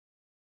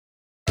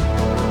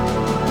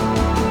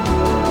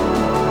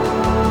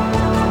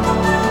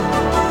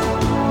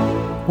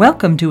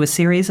Welcome to a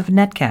series of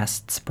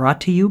netcasts brought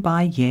to you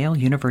by Yale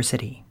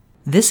University.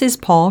 This is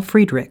Paul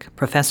Friedrich,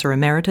 Professor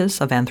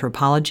Emeritus of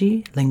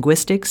Anthropology,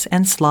 Linguistics,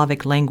 and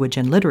Slavic Language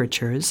and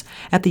Literatures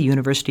at the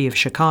University of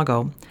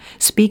Chicago,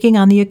 speaking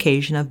on the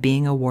occasion of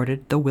being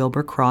awarded the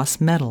Wilbur Cross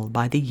Medal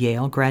by the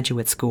Yale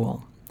Graduate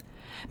School.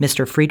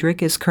 Mr.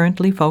 Friedrich is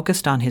currently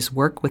focused on his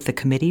work with the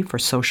Committee for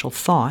Social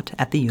Thought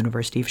at the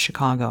University of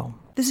Chicago.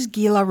 This is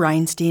Gila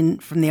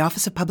Reinstein from the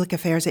Office of Public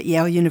Affairs at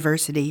Yale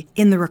University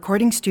in the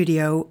recording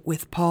studio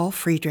with Paul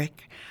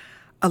Friedrich,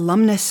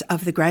 alumnus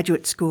of the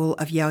Graduate School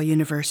of Yale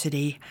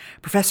University.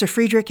 Professor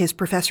Friedrich is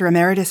Professor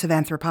Emeritus of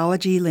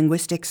Anthropology,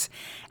 Linguistics,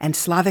 and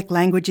Slavic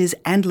Languages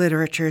and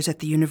Literatures at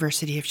the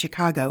University of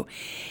Chicago.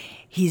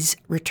 He's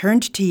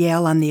returned to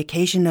Yale on the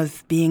occasion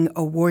of being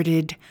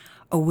awarded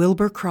a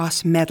Wilbur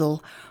Cross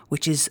Medal,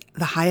 which is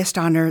the highest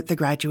honor the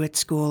Graduate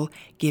School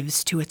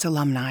gives to its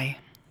alumni.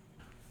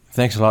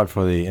 Thanks a lot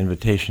for the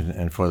invitation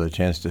and for the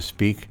chance to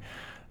speak.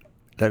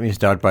 Let me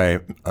start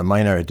by a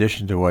minor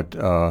addition to what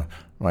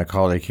my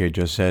colleague here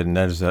just said, and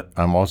that is that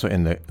I'm also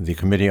in the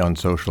Committee on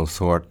Social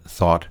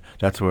Thought.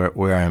 That's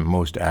where I'm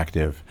most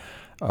active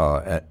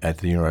at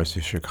the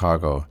University of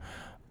Chicago.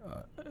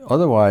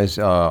 Otherwise,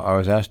 I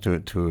was asked to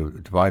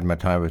divide my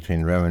time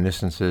between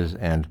reminiscences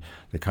and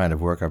the kind of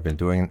work I've been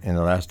doing in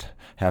the last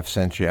half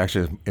century.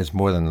 Actually, it's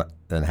more than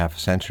half a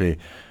century.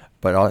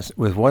 But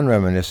with one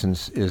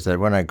reminiscence is that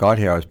when I got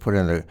here, I was put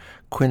in the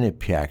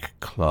Quinnipiac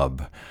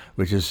Club,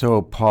 which is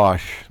so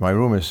posh. My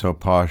room is so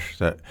posh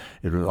that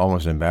it was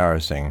almost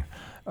embarrassing.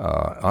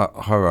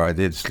 However, I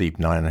did sleep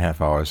 9.5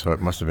 hours, so it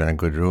must have been a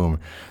good room.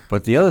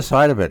 But the other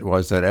side of it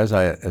was that as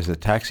the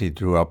taxi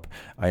drew up,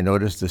 I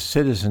noticed the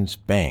Citizens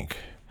Bank.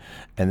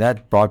 And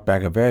that brought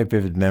back a very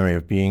vivid memory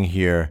of being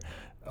here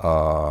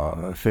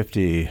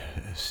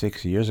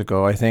 56 years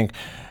ago, I think,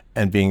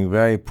 and being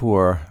very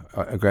poor,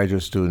 a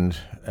graduate student,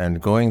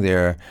 and going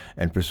there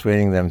and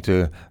persuading them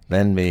to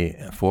lend me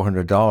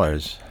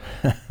 $400,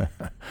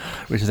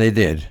 which they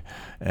did.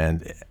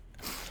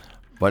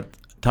 But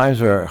times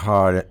were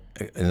hard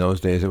in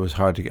those days. It was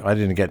hard to get. I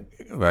didn't get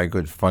very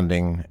good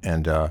funding,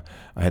 and I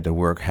had to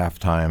work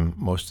half-time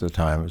most of the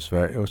time.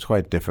 It was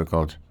quite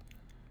difficult.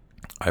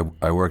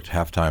 I worked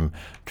half-time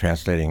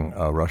translating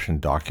Russian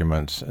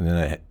documents, and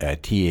then I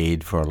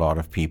TA'd for a lot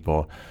of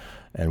people.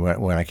 And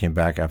when I came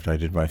back after I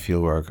did my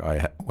fieldwork,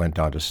 I went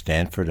down to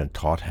Stanford and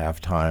taught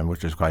half-time,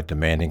 which was quite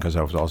demanding because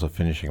I was also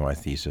finishing my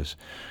thesis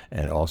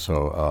and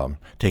also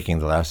taking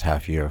the last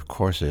half year of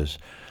courses.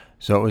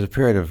 So it was a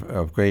period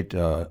of great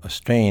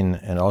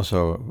strain and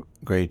also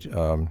great,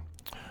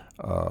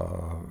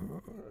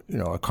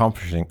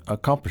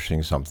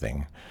 accomplishing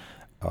something.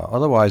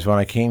 Otherwise, when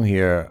I came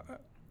here,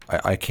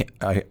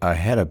 I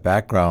had a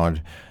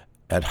background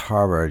at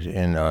Harvard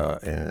in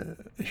a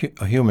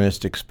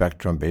humanistic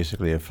spectrum,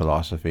 basically of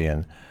philosophy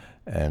and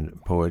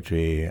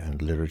poetry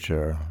and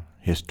literature,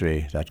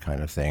 history, that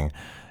kind of thing.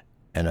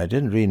 And I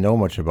didn't really know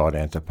much about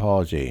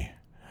anthropology,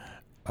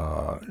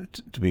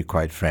 to be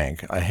quite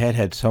frank. I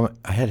had sort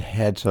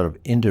of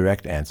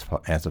indirect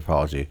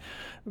anthropology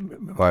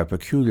by a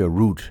peculiar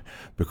route,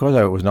 because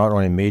I was not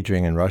only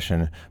majoring in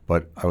Russian,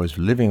 but I was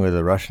living with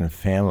a Russian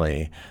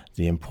family.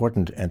 The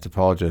important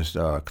anthropologist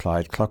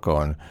Clyde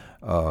Kluckhohn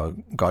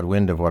got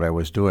wind of what I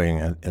was doing,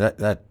 and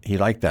that he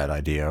liked that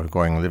idea of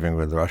living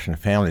with a Russian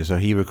family. So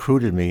he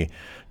recruited me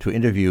to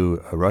interview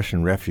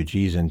Russian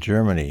refugees in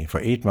Germany for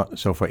 8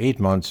 months. So for 8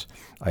 months,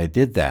 I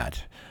did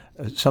that,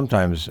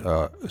 sometimes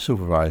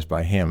supervised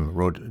by him,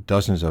 wrote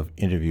dozens of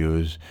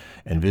interviews,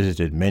 and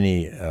visited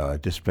many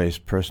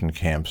displaced person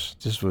camps.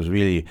 This was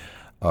really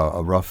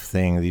a rough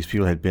thing. These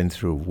people had been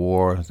through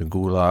war, the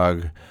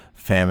Gulag,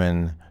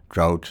 famine,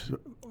 drought,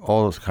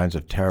 all those kinds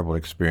of terrible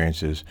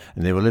experiences,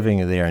 and they were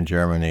living there in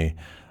Germany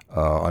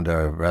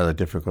under rather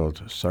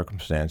difficult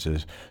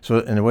circumstances. So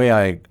in a way,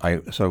 I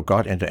sort of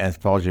got into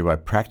anthropology by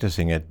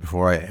practicing it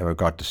before I ever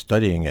got to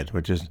studying it,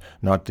 which is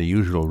not the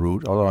usual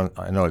route, although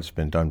I know it's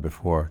been done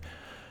before.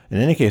 In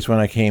any case, when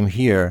I came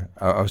here,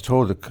 I was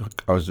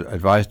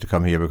advised to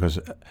come here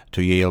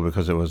to Yale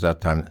because it was that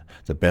time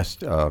the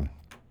best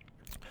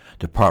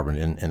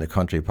department in the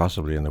country,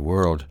 possibly in the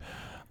world.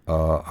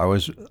 I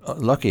was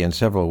lucky in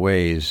several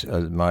ways.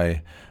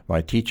 My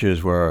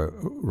teachers were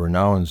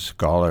renowned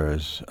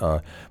scholars,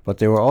 but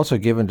they were also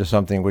given to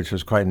something which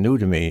was quite new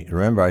to me.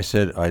 Remember, I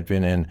said I'd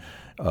been in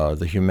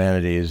the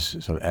humanities,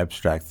 sort of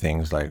abstract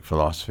things like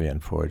philosophy and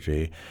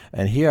poetry,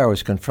 and here I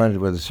was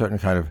confronted with a certain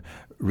kind of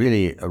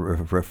really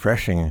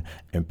refreshing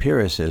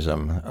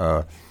empiricism.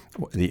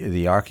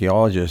 The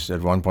archaeologist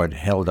at one point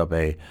held up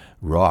a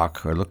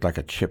rock, or looked like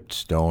a chipped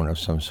stone of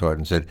some sort,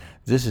 and said,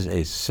 "This is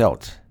a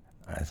celt."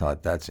 I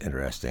thought, that's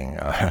interesting.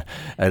 At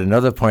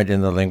another point in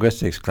the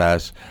linguistics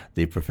class,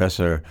 the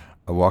professor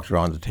walked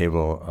around the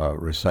table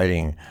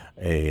reciting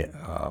a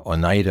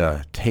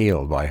Oneida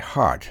tale by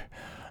heart.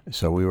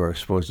 So we were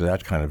exposed to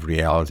that kind of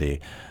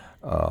reality.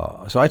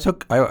 So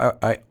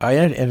I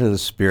entered into the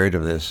spirit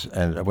of this,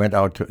 and I went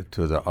out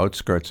to the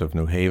outskirts of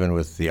New Haven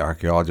with the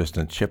archaeologist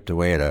and chipped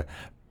away at a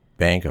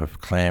bank of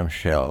clam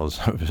shells.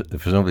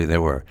 Presumably they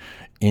were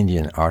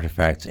Indian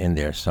artifacts in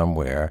there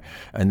somewhere.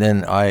 And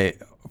then I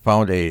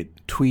found a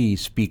Twi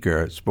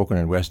speaker spoken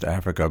in West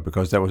Africa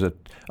because that was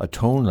a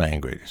tone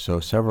language. So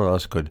several of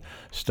us could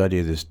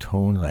study this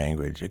tone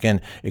language. Again,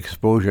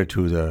 exposure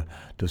to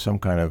some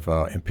kind of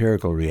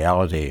empirical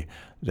reality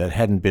that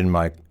hadn't been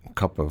my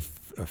cup of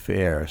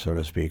fare, so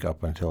to speak,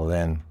 up until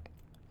then.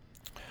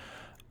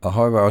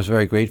 However, I was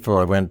very grateful.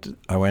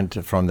 I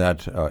went from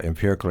that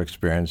empirical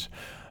experience.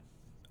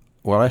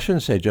 Well, I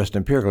shouldn't say just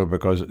empirical,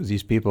 because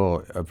these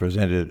people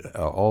presented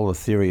all the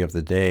theory of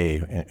the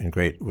day in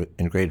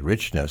great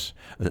richness.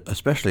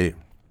 Especially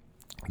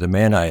the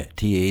man I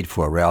TA'd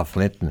for, Ralph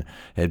Linton,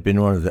 had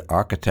been one of the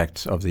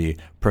architects of the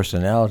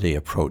personality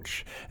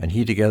approach, and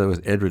he, together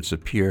with Edward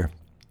Sapir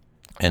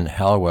and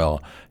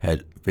Hallwell,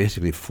 had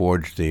basically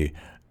forged the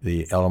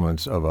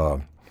elements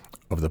of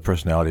the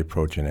personality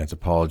approach in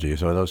anthropology.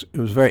 So it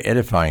was very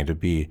edifying to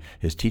be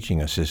his teaching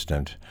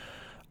assistant.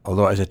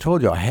 Although, as I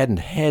told you, I hadn't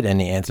had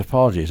any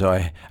anthropology, so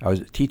I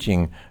was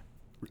teaching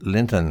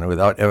Linton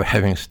without ever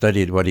having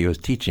studied what he was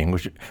teaching,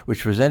 which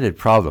presented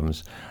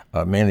problems,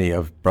 mainly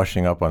of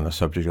brushing up on the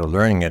subject or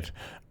learning it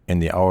in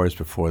the hours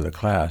before the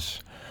class.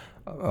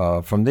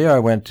 From there, I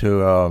went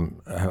to,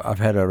 I've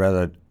had a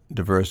rather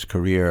diverse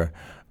career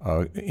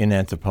in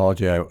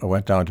anthropology. I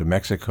went down to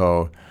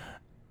Mexico.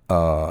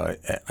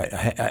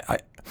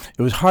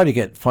 It was hard to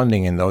get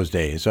funding in those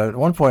days. So at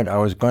one point, I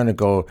was going to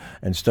go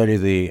and study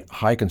the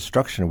high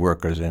construction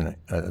workers in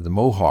the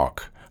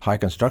Mohawk high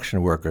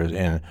construction workers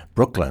in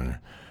Brooklyn.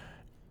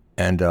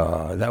 And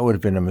that would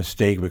have been a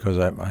mistake, because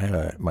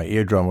my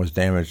eardrum was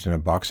damaged in a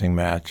boxing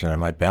match, and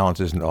my balance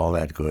isn't all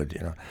that good,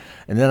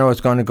 And then I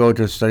was going to go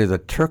to study the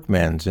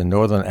Turkmens in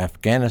northern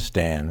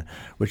Afghanistan,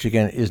 which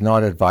again is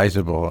not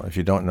advisable if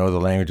you don't know the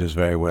languages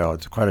very well.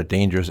 It's quite a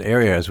dangerous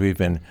area, as we've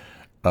been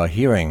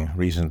hearing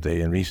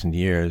recently, in recent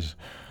years.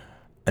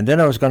 And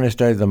then I was going to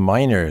study the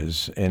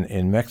miners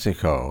in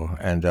Mexico.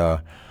 And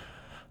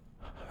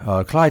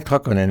Clyde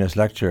Clucklin in his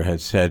lecture had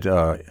said,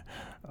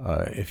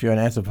 if you're an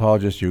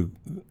anthropologist, you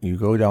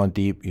go down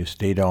deep, you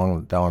stay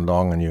down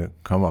long, and you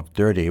come up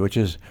dirty, which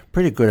is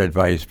pretty good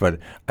advice. But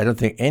I don't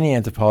think any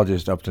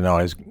anthropologist up to now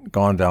has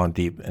gone down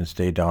deep and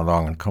stayed down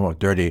long and come up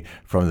dirty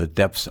from the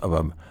depths of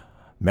a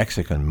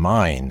Mexican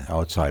mine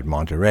outside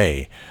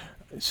Monterey.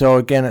 So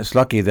again, it's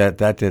lucky that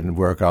didn't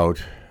work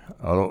out,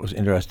 although it was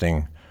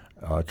interesting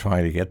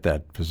trying to get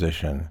that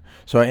position.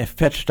 So I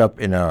fetched up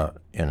in a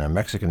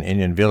Mexican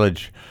Indian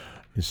village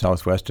in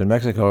southwestern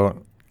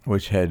Mexico,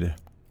 which had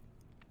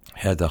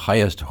the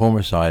highest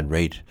homicide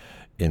rate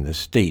in the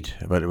state.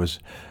 But it was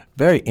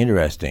very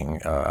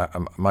interesting.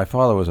 My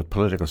father was a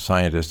political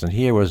scientist, and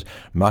here was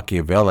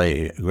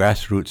Machiavelli,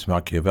 grassroots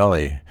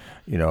Machiavelli.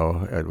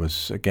 It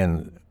was,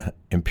 again,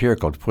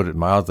 empirical, to put it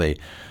mildly.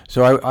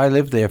 So I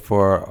lived there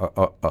for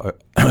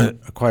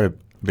quite a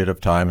bit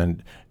of time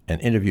and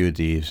interviewed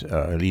these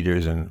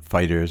leaders and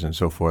fighters and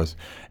so forth,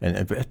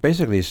 and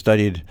basically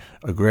studied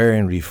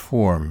agrarian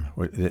reform.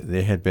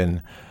 They had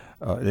been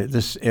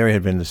this area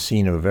had been the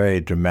scene of a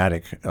very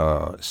dramatic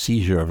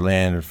seizure of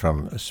land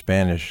from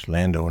Spanish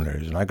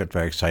landowners, and I got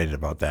very excited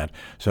about that.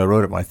 So I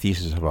wrote up my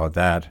thesis about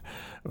that.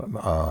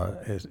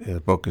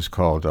 The book is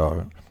called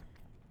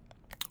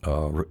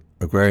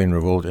Agrarian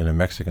Revolt in a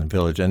Mexican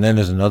Village. And then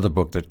there's another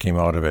book that came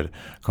out of it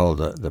called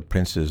The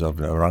Princes of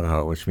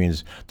Naranja, which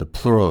means the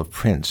plural of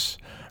prince.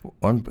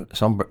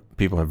 Some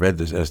people have read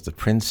this as the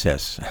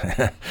princess.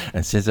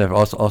 And since I've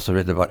also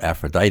written about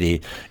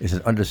Aphrodite, it's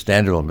an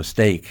understandable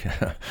mistake.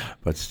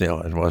 But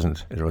still, it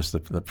wasn't. It was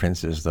the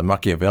princess, the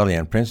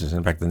Machiavellian princess.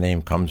 In fact, the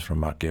name comes from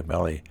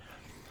Machiavelli.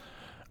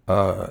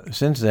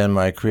 Since then,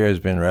 my career has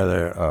been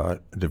rather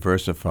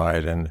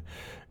diversified, and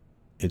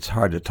it's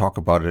hard to talk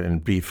about it in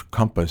brief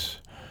compass,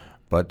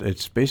 but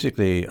it's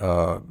basically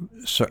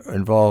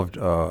involved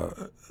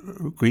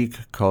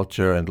Greek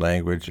culture and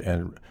language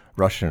and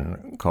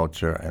Russian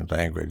culture and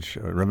language.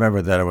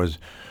 Remember that I was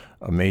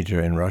a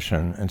major in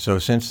Russian, and so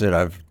since then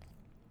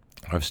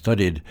I've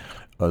studied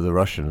the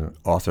Russian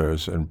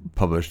authors and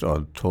published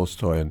on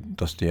Tolstoy and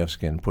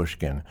Dostoevsky and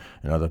Pushkin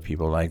and other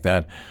people like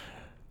that.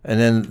 And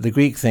then the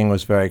Greek thing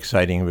was very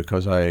exciting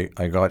because I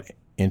got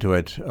into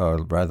it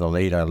rather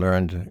late. I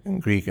learned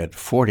Greek at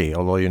 40,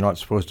 although you're not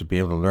supposed to be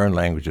able to learn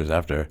languages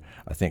after,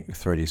 I think,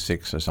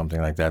 36 or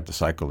something like that, the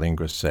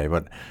psycholinguists say.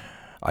 But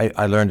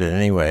I learned it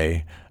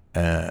anyway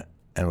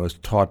and was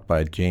taught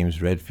by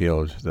James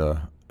Redfield,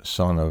 the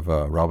son of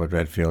Robert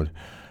Redfield.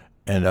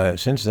 And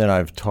since then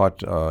I've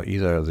taught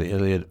either the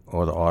Iliad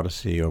or the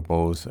Odyssey or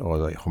both, or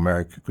the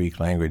Homeric Greek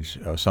language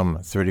some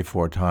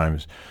 34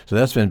 times. So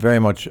that's been very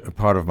much a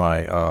part of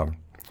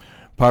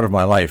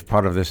my life,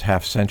 part of this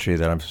half century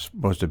that I'm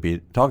supposed to be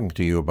talking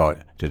to you about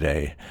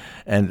today.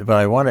 But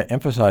I want to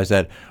emphasize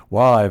that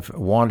while I've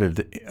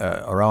wandered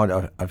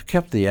around, I've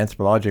kept the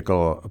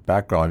anthropological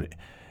background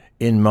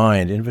in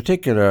mind. In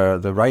particular,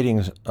 the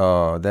writings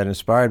that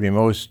inspired me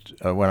most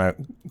when I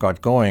got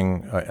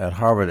going at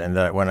Harvard, and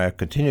that when I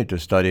continued to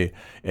study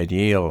at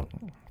Yale,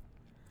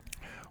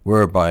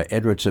 were by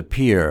Edward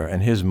Sapir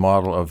and his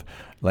model of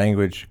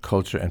language,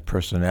 culture, and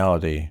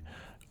personality.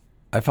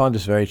 I found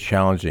this very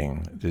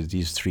challenging,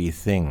 these three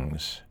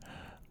things.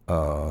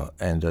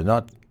 And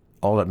not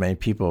all that many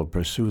people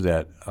pursue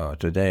that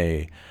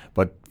today.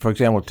 But, for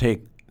example,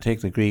 take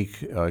the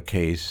Greek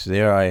case.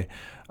 There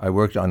I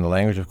worked on the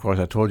language, of course.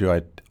 I told you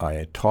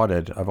I taught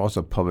it. I've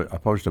also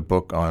published a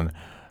book on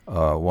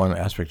one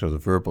aspect of the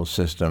verbal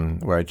system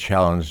where I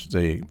challenged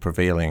the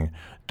prevailing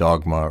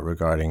dogma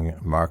regarding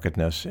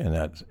markedness in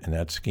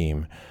that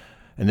scheme.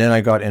 And then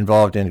I got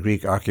involved in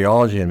Greek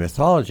archaeology and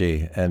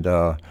mythology, and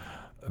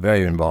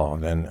very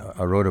involved. And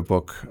I wrote a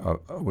book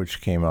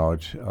which came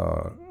out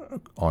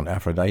on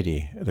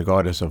Aphrodite, the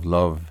goddess of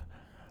love,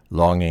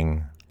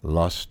 longing,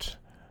 lust,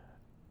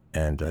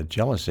 and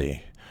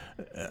jealousy.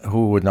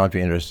 Who would not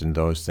be interested in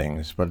those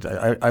things? But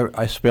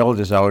I spelled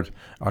this out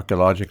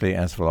archaeologically,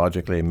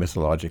 anthropologically,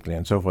 mythologically,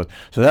 and so forth.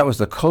 So that was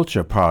the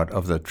culture part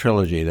of the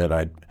trilogy that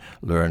I'd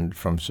learned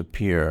from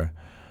Sapir.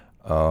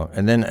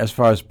 And then as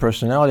far as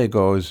personality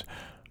goes,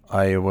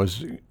 I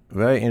was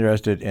very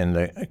interested in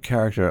the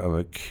character of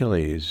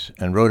Achilles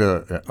and wrote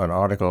an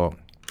article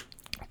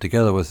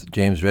together with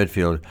James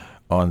Redfield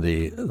on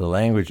the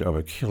language of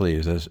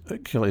Achilles, as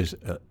Achilles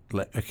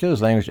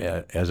language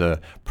as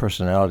a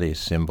personality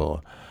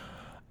symbol,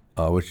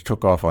 which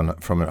took off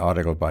from an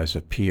article by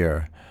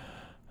Sapir.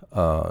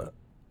 That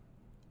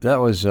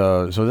was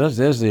so.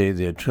 There's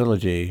the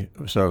trilogy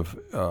sort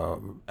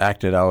of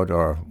acted out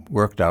or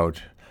worked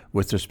out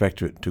with respect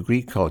to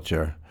Greek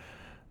culture,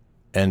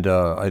 and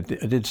I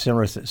did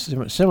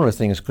similar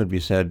things could be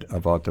said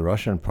about the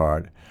Russian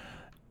part,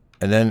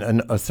 and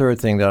then a third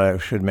thing that I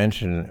should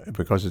mention,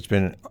 because it's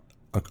been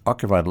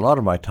occupied a lot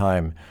of my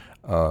time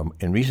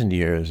in recent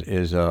years,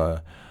 is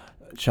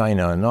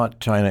China. Not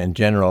China in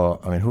general.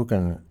 I mean, who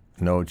can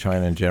know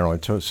China in general?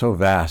 It's so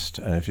vast,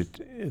 and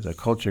the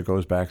culture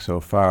goes back so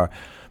far.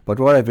 But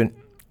what I've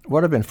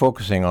been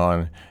focusing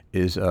on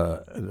is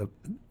the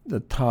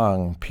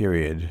Tang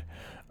period,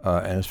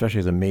 and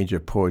especially the major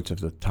poets of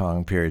the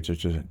Tang period,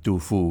 such as Du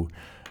Fu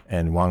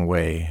and Wang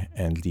Wei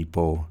and Li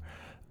Po.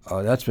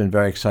 That's been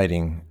very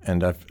exciting,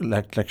 and I've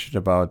lectured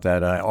about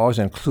that. I always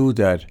include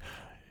that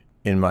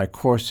in my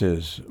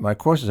courses. My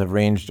courses have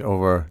ranged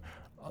over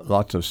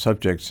lots of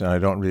subjects, and I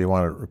don't really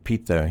want to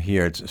repeat them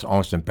here. It's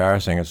almost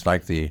embarrassing. It's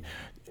like the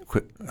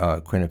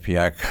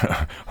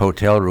Quinnipiac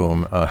hotel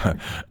room.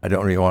 I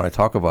don't really want to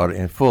talk about it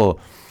in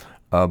full,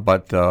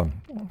 but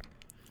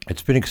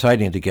it's been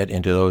exciting to get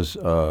into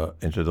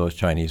those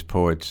Chinese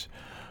poets,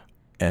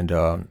 and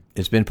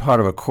it's been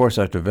part of a course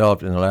I've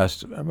developed in the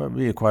last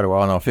really quite a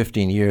while now,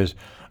 15 years,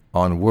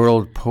 on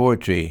world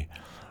poetry,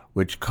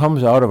 which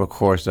comes out of a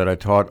course that I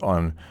taught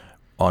on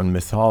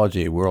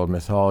mythology, world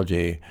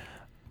mythology,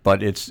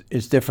 but it's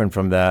different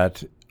from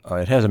that.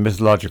 It has a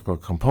mythological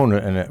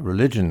component and a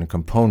religion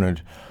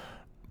component,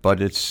 but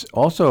it's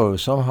also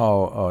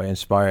somehow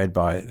inspired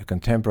by the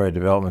contemporary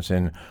developments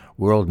in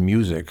world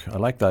music. I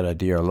like that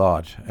idea a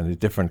lot, and the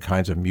different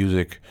kinds of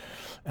music,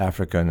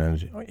 African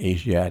and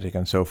Asiatic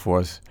and so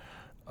forth.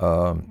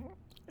 So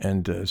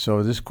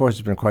this course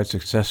has been quite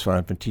successful.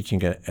 I've been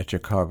teaching at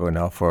Chicago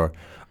now for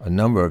a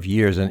number of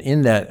years, and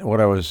in that,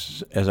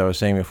 as I was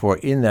saying before,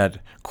 in that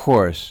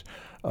course,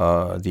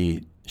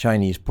 the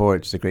Chinese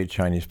poets, the great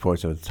Chinese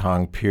poets of the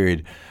Tang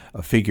period,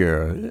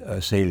 figure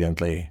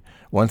saliently.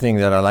 One thing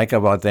that I like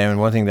about them, and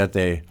one thing that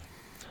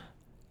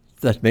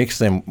makes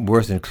them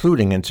worth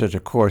including in such a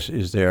course,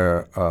 is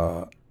their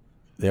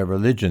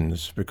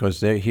religions,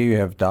 because here you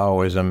have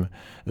Taoism,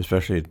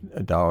 especially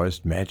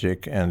Taoist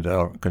magic, and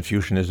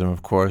Confucianism,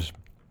 of course,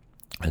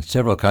 and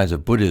several kinds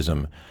of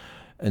Buddhism.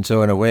 And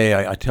so in a way,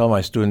 I tell my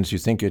students, you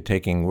think you're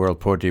taking world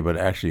poetry, but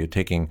actually you're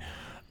taking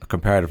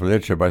comparative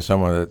literature by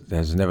someone that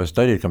has never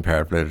studied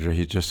comparative literature.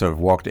 He just sort of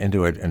walked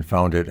into it and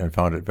found it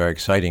very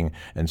exciting,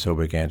 and so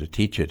began to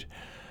teach it.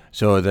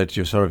 So that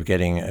you're sort of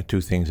getting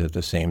two things at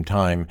the same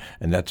time,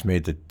 and that's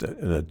made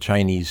the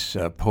Chinese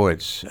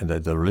poets and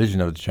the religion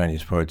of the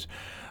Chinese poets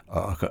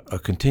a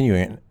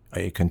continuing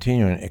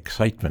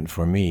excitement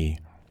for me.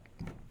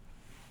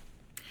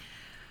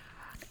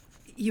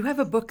 You have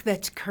a book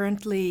that's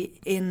currently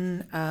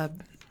in the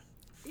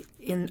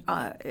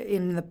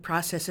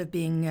process of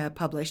being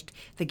published,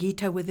 The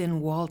Gita Within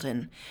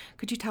Walden.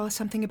 Could you tell us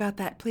something about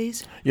that,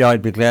 please? Yeah,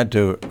 I'd be glad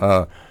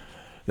to.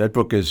 That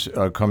book is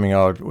coming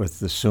out with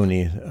the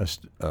SUNY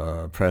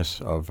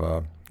Press of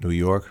New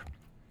York,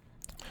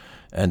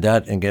 and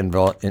that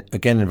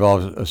again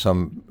involves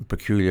some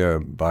peculiar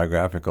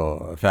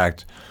biographical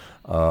fact.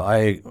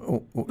 I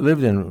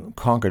lived in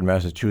Concord,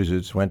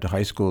 Massachusetts, went to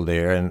high school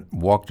there, and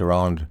walked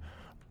around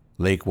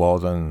Lake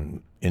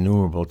Walden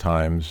innumerable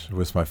times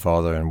with my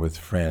father and with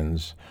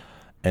friends,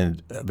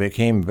 and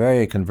became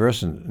very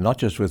conversant, not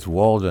just with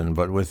Walden,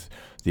 but with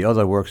the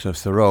other works of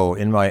Thoreau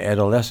in my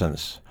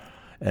adolescence.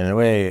 And in a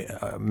way,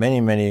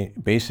 many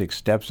basic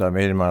steps I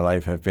made in my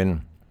life have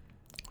been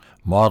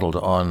modeled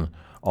on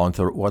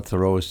what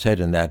Thoreau said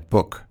in that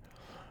book.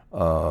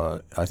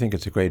 I think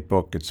it's a great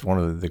book. It's one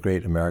of the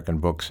great American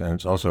books, and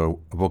it's also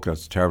a book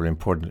that's terribly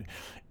important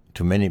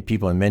to many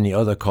people in many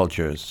other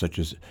cultures, such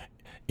as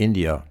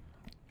India.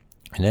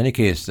 In any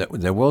case,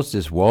 there was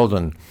this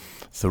Walden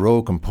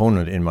Thoreau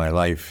component in my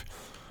life,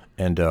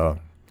 and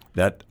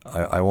that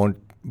I won't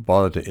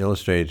bother to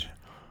illustrate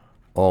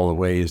all the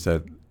ways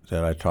that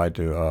I tried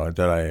to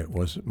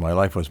my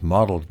life was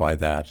modeled by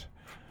that.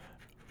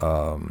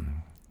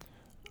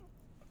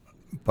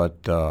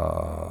 But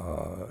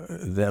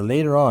then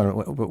later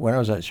on, when I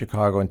was at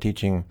Chicago and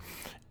teaching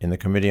in the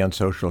Committee on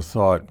Social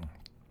Thought,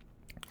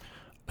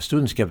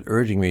 students kept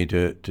urging me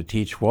to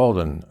teach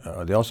Walden.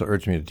 They also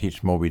urged me to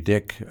teach Moby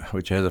Dick,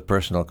 which has a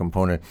personal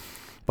component.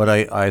 But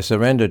I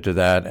surrendered to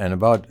that, and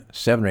about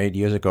 7 or 8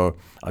 years ago,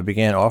 I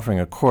began offering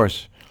a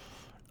course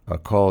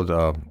called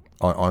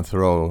on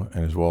Thoreau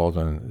and his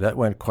Walden. That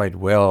went quite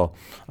well.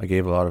 I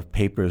gave a lot of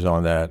papers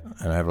on that,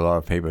 and I have a lot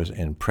of papers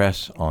in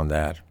press on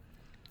that.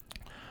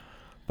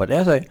 But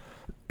as I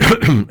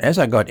as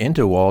I got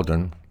into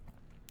Walden,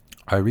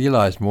 I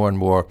realized more and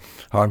more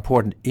how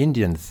important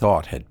Indian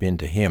thought had been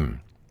to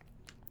him.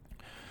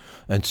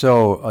 And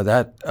so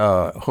that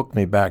hooked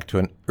me back to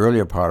an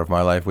earlier part of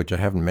my life, which I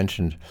haven't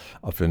mentioned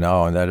up to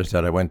now, and that is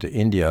that I went to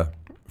India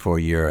for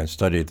a year and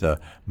studied the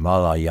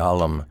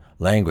Malayalam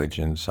language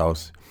in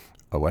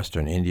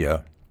southwestern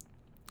India.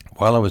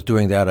 While I was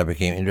doing that, I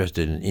became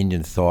interested in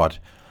Indian thought,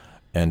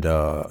 and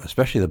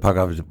especially the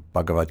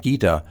Bhagavad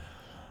Gita.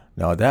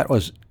 Now, that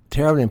was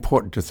terribly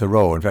important to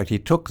Thoreau. In fact, he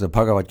took the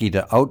Bhagavad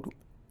Gita out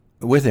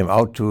with him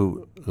out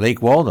to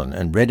Lake Walden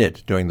and read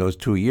it during those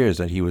 2 years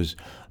that he was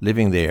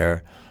living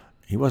there.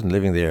 He wasn't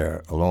living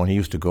there alone. He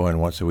used to go in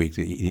once a week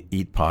to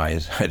eat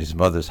pies at his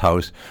mother's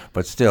house,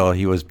 but still,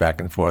 he was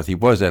back and forth. He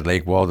was at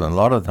Lake Walden a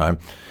lot of the time,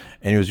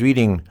 and he was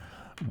reading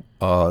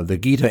the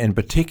Gita in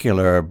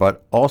particular,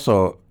 but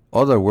also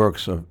other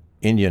works of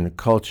Indian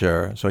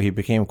culture. So he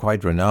became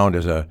quite renowned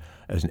as an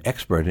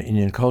expert in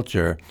Indian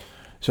culture.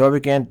 So I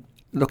began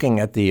looking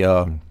at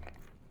the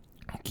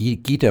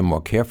Gita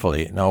more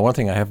carefully. Now, one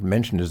thing I haven't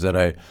mentioned is that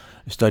I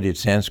studied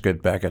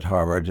Sanskrit back at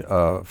Harvard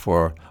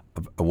for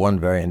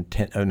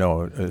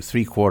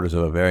 3/4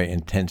 of a very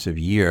intensive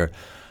year.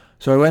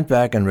 So I went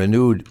back and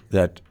renewed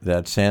that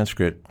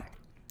Sanskrit,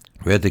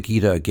 read the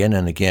Gita again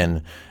and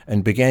again,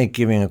 and began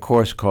giving a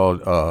course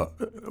called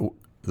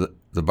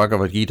the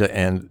Bhagavad Gita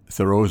and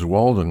Thoreau's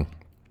Walden,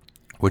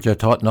 which I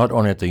taught not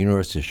only at the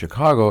University of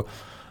Chicago,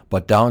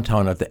 but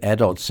downtown at the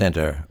Adult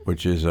Center,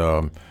 which is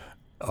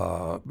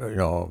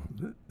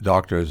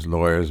doctors,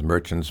 lawyers,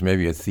 merchants,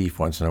 maybe a thief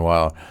once in a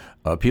while,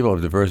 people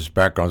of diverse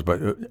backgrounds,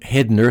 but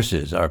head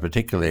nurses are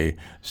particularly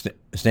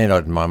stand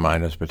out in my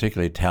mind as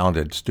particularly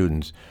talented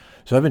students.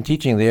 So I've been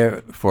teaching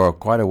there for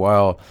quite a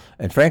while,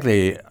 and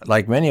frankly,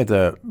 like many of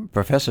the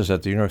professors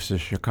at the University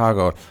of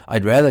Chicago,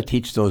 I'd rather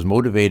teach those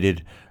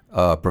motivated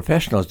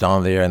professionals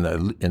down there in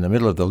the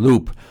middle of the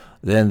loop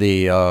than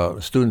the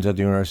students at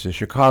the University of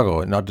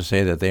Chicago. Not to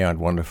say that they aren't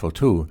wonderful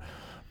too,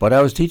 but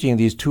I was teaching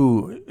these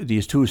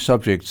two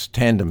subjects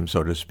tandem,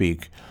 so to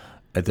speak.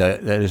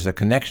 That is the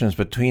connections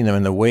between them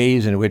and the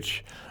ways in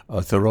which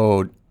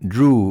Thoreau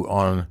drew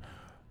on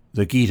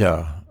the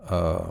Gita.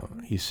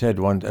 He said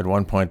at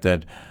one point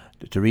that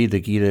to read the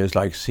Gita is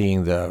like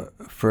seeing the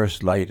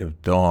first light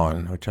of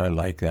dawn, which I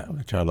like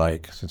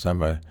since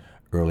I'm an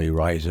early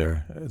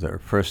riser. The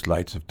first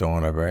lights of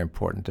dawn are very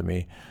important to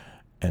me,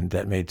 and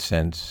that made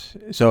sense.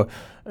 So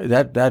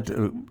that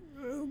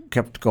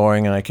kept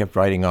going, and I kept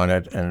writing on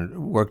it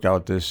and worked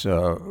out this.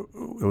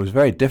 It was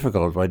very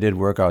difficult, but I did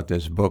work out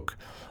this book,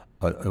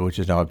 which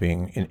is now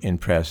being in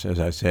press, as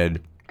I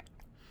said.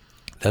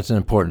 That's an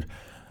important.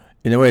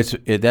 In a way,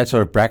 that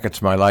sort of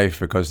brackets my life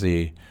because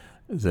the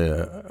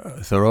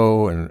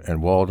Thoreau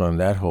and Walden,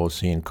 that whole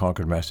scene,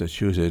 Concord,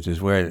 Massachusetts,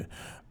 is where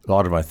a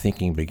lot of my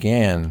thinking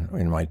began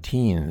in my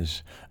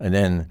teens, and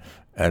then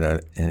at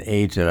an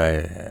age that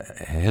I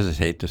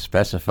hesitate to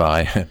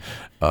specify.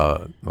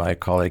 My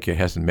colleague here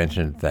hasn't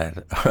mentioned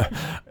that,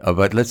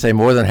 but let's say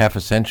more than half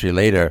a century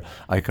later,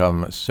 I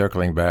come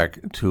circling back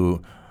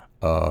to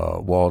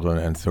Walden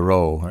and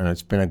Thoreau, and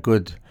it's been a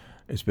good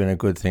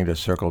thing to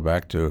circle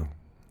back to.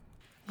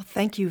 Well,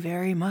 thank you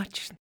very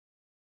much.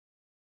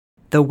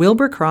 The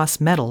Wilbur Cross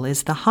Medal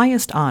is the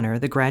highest honor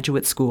the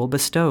graduate school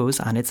bestows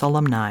on its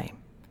alumni.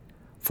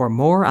 For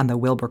more on the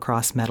Wilbur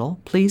Cross Medal,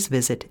 please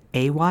visit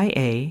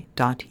aya.yale.edu.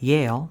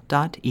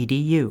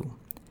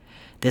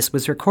 This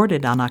was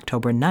recorded on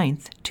October 9,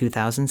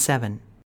 2007.